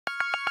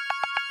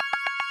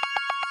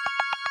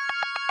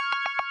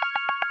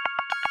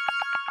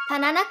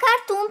Banana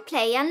cartoon,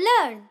 play and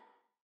learn.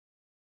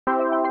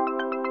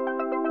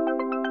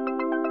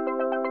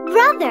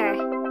 Brother.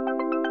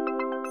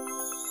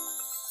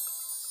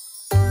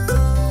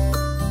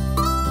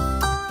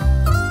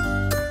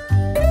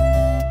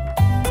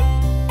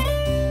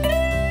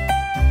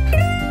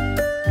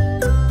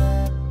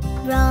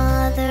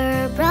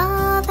 Brother,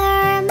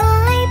 brother,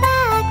 my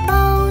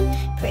backbone,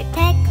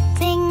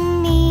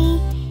 protecting me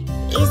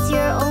is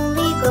your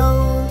only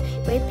goal.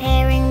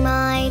 Repairing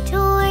my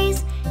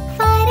toys,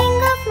 fighting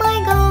off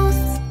my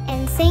ghosts,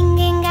 and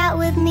singing out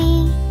with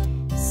me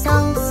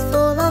songs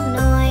full of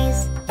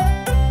noise.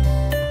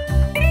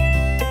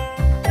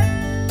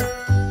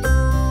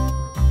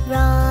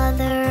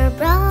 Brother,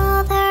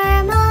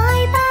 brother, my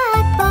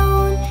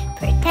backbone,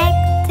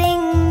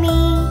 protecting me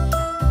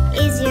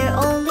is your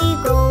only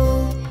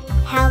goal.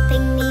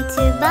 Helping me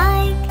to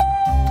bike,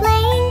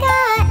 playing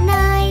at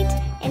night,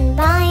 and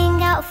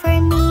buying out for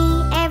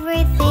me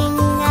everything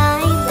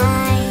I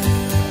like.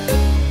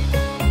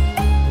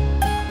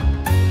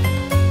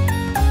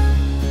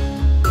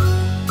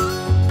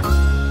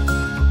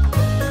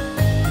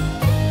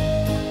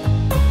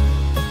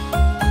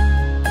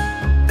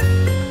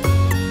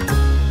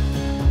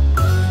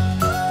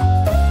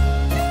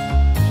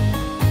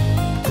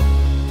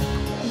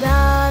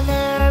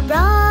 Brother,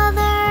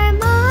 brother,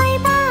 my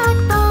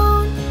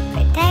backbone,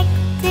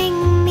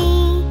 protecting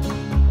me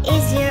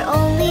is your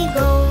only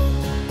goal.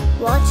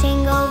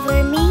 Watching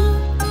over me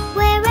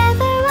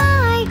wherever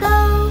I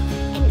go,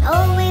 and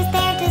always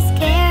there to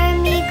scare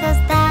me, 'cause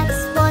that's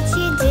what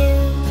you do.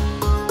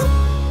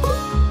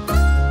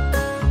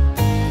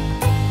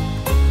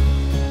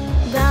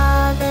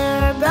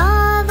 Brother,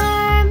 brother,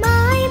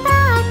 my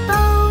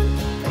backbone,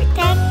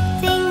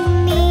 protecting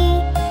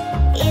me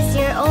is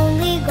your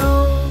only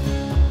goal.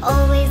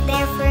 Always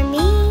there for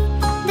me,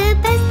 the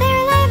best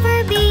there'll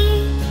ever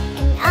be,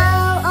 and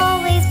I'll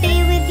always be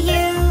with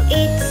you,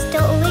 it's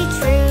totally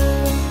true.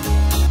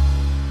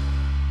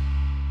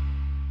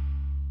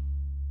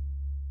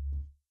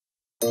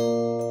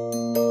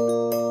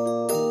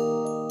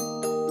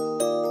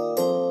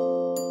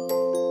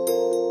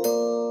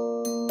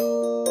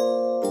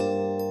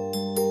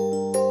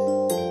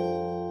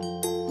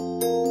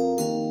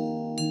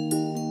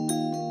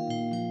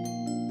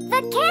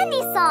 The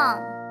candy song.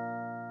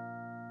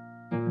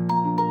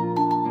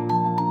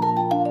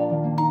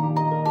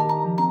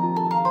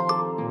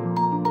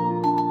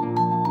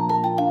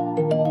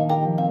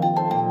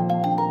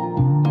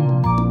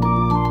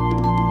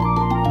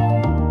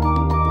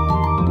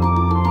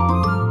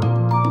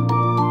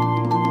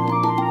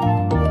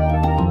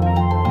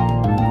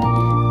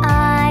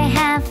 I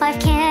have 5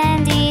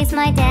 candies,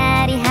 my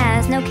daddy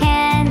has no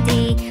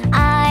candy.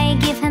 I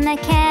give him a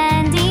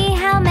candy,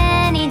 how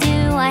many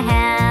do I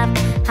have?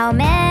 How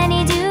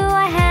many do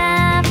I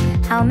have?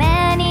 How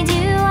many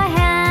do I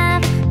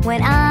have?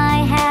 When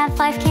I have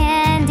 5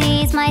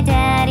 candies, my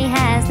daddy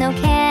has no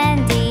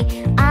candy.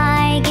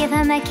 I give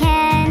him a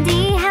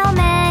candy, how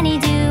many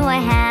do I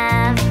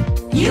have?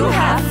 You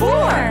have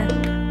 4.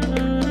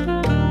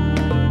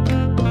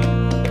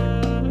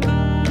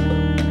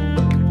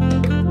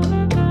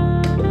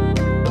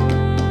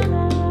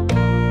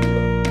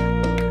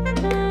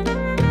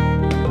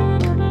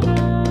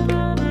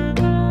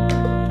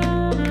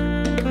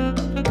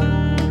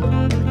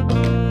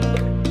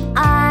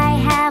 I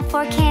have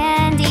 4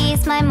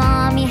 candies, my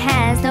mommy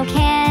has no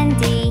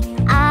candy.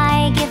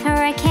 I give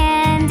her a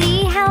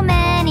candy, how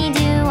many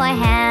do I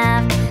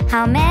have?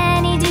 How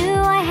many do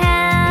I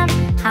have?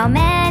 How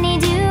many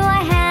do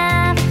I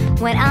have?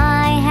 When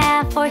I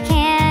have 4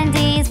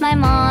 candies, my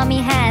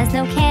mommy has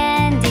no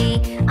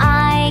candy.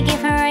 I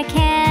give her a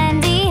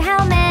candy,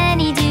 how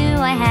many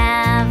do I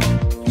have?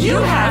 You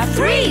have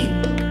 3.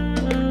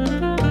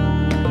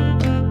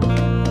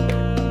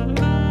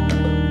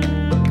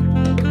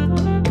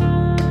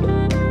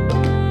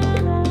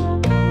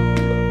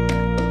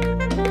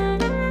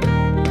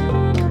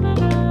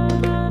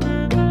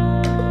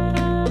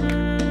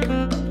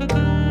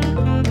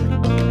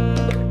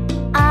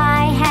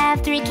 I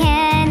have 3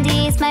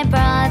 candies, my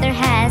brother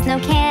has no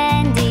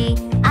candy.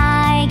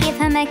 I give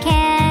him a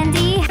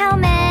candy, how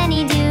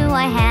many do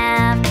I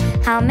have?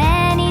 How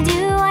many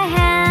do I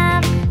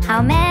have?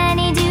 How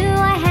many do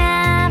I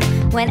have?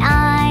 When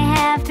I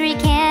have 3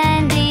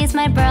 candies,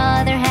 my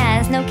brother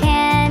has no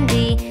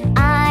candy.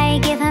 I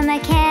give him a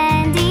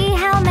candy,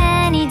 how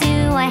many do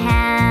I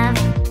have?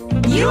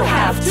 You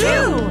have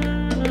 2.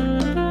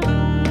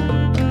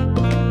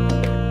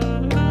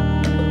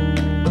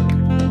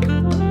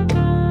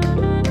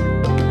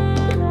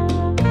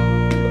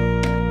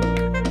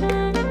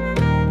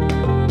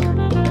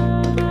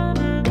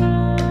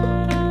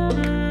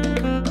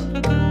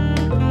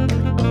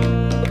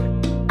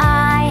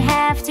 I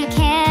have 2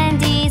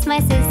 candies, my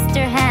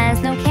sister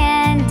has no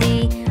candy.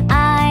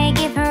 I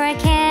give her a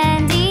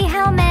candy,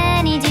 how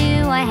many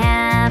do I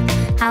have?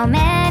 How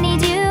many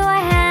do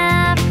I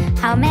have?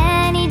 How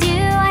many do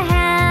I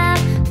have?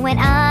 When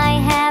I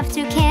have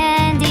 2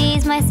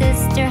 candies, my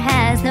sister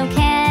has no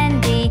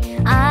candy.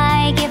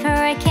 I give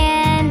her a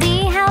candy,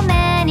 how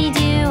many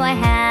do I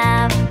have?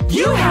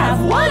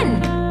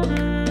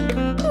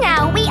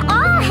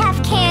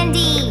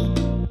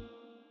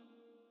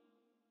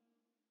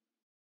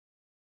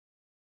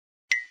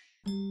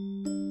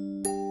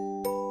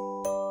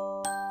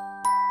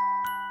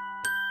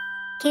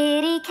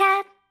 Kitty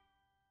cat.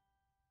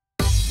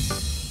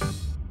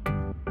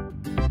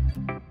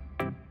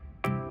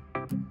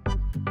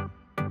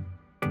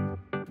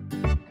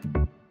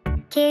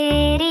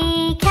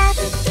 Kitty cat.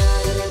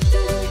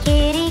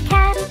 Kitty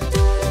cat.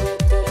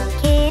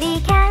 Kitty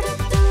cat.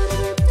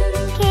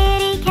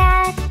 Kitty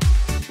cat.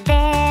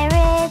 There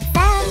it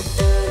sat,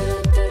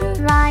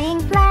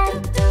 lying flat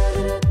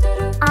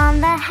on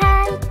the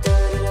hat.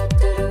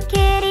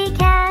 Kitty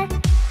cat.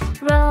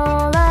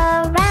 Roll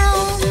around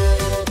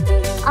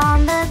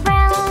on the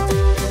ground.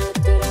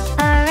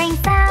 Purring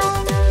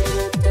sound.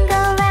 Go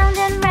round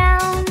and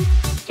round.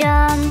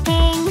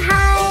 Jumping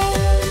high.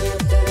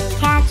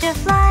 Catch a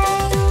fly.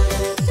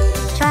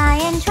 Try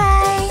and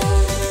try.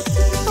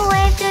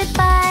 Wave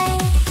goodbye.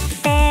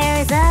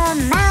 There's a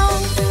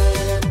mouse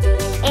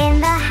in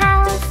the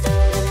house.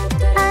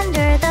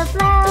 Under the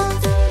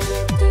blouse.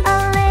 A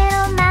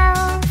little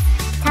mouse.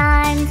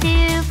 Time to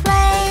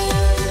play.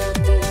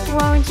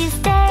 Won't you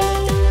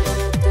stay?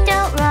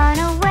 Don't run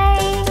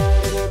away.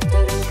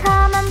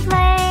 Come and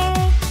play.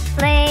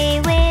 Play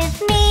with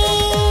me.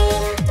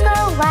 Go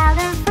wild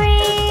and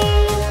free.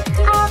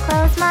 I'll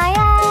close my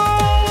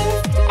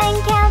eyes and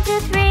count to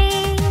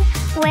 3.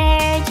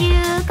 Where'd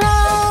you go?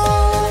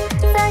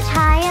 Search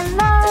high and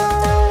low.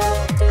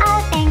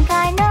 I think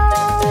I know.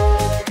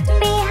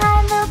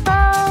 Behind the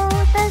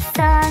boat, the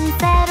sun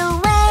set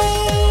away.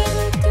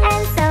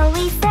 And so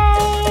we say,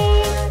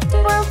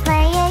 we'll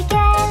play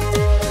again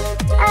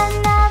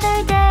another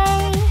day.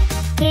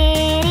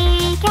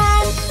 Kitty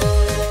cat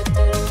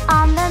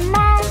on the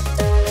mat.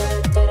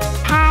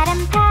 Pat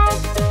and pat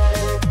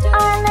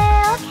our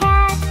little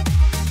cat.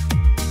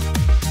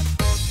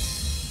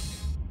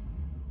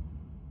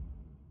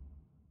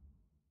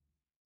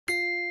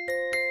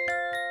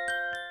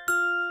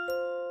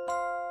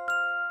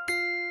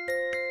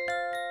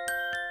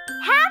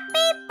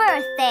 Happy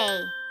birthday!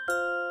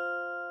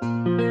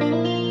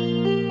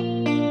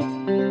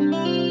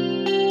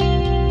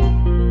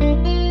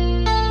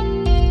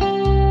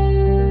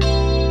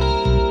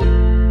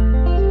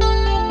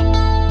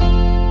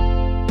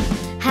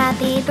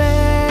 Happy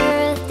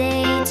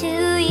birthday to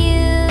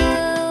you.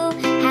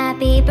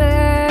 Happy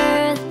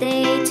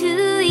birthday to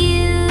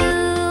you.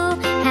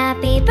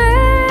 Happy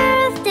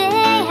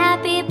birthday,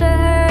 happy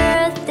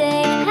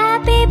birthday,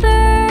 happy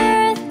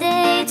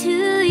birthday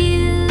to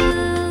you.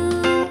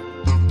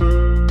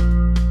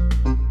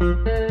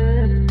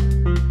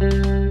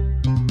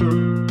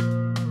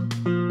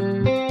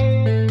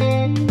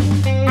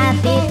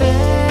 Happy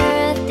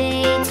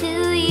birthday to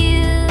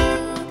you.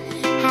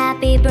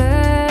 Happy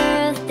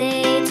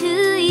birthday to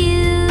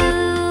you.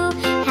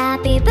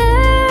 Happy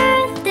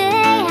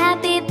birthday,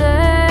 happy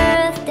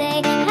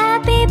birthday,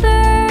 happy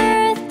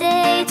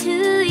birthday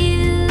to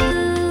you.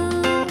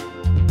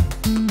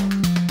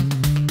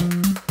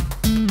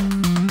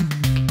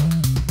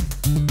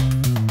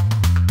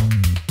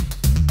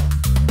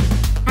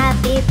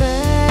 Happy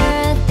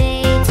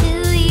birthday to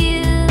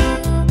you.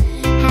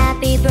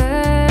 Happy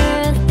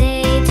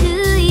birthday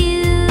to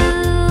you.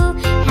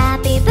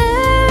 Happy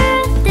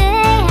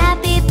birthday,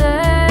 happy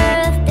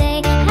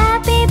birthday,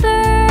 happy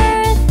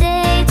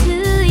birthday to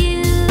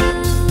you.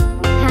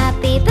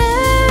 Happy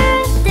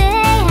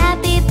birthday,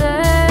 happy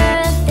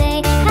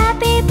birthday,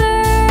 happy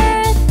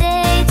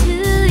birthday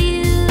to you.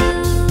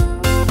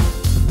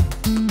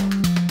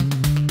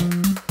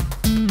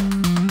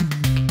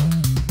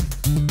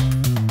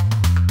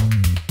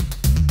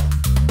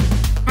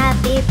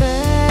 Happy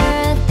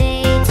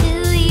birthday to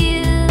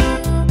you.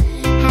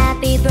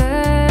 Happy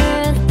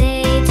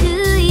birthday to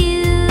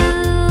you.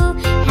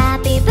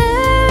 Happy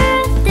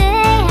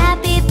birthday,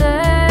 happy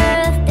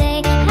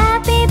birthday,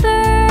 happy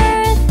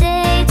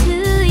birthday to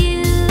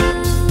you.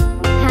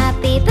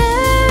 Happy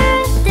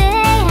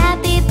birthday,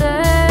 happy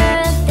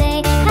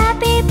birthday,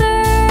 happy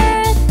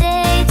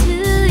birthday to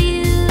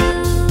you.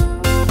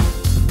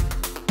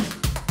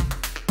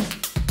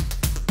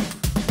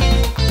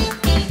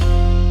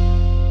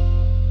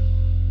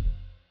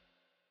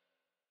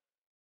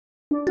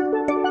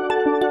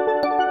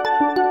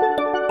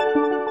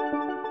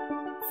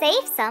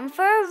 Save some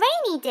for a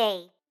rainy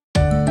day.